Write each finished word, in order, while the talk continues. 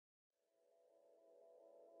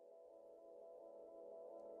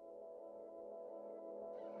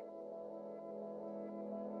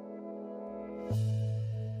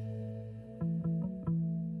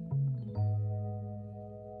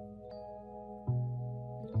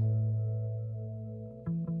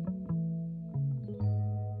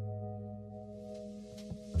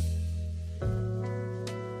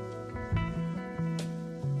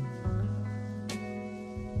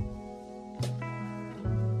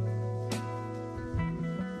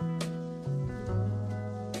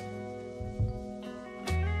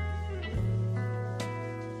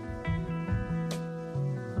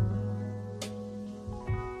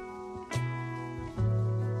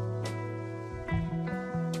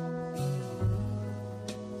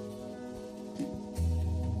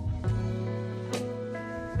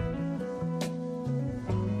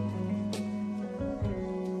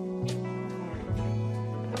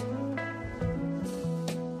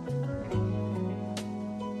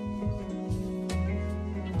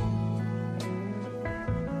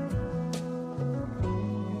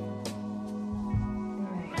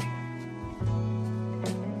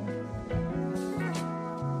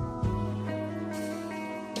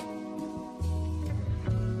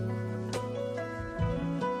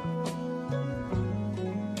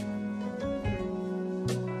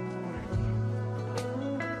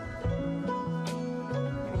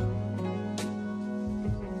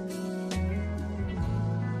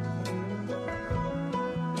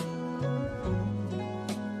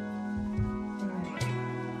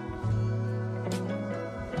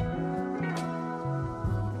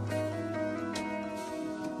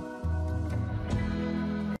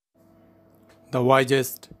The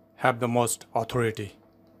wisest have the most authority.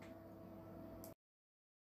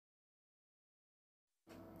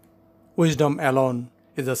 Wisdom alone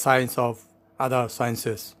is the science of other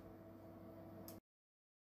sciences.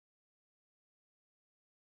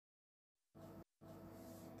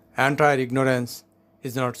 Entire ignorance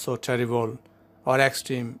is not so terrible or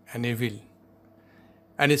extreme and evil,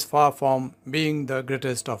 and is far from being the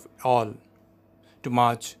greatest of all. Too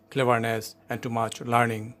much cleverness and too much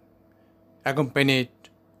learning, accompanied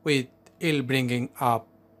with ill bringing up,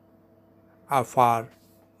 are far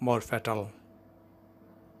more fatal.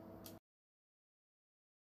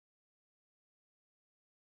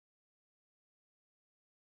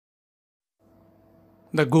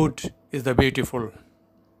 The good is the beautiful,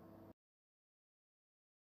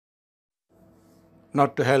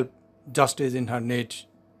 not to help justice in her need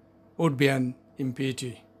would be an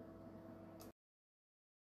impiety.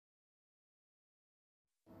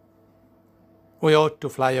 We ought to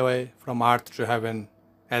fly away from earth to heaven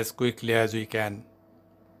as quickly as we can.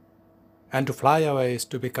 And to fly away is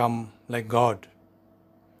to become like God,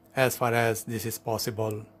 as far as this is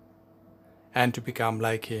possible. And to become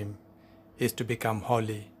like Him is to become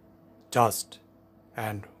holy, just,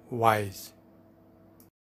 and wise.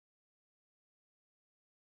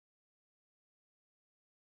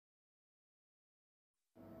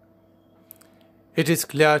 It is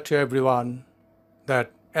clear to everyone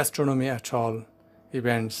that astronomy at all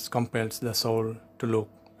events compels the soul to look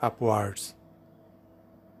upwards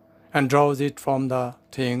and draws it from the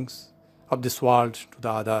things of this world to the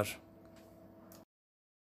other.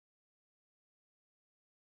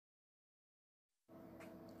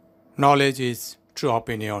 Knowledge is true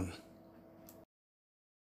opinion.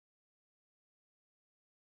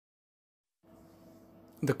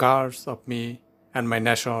 The curse of me and my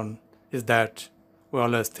nation is that we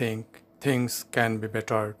always think things can be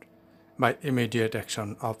bettered by immediate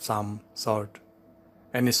action of some sort,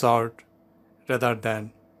 any sort rather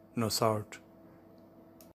than no sort.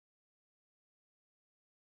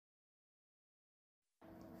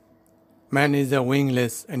 Man is a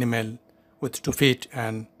wingless animal with 2 feet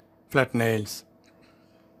and flat nails.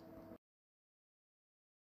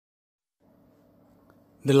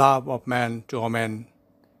 The love of man to woman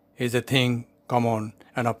is a thing common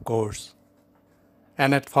and of course,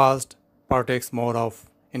 and at first partakes more of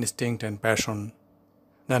instinct and passion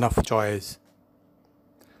than of choice.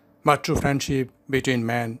 But true friendship between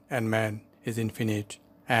man and man is infinite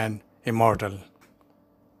and immortal.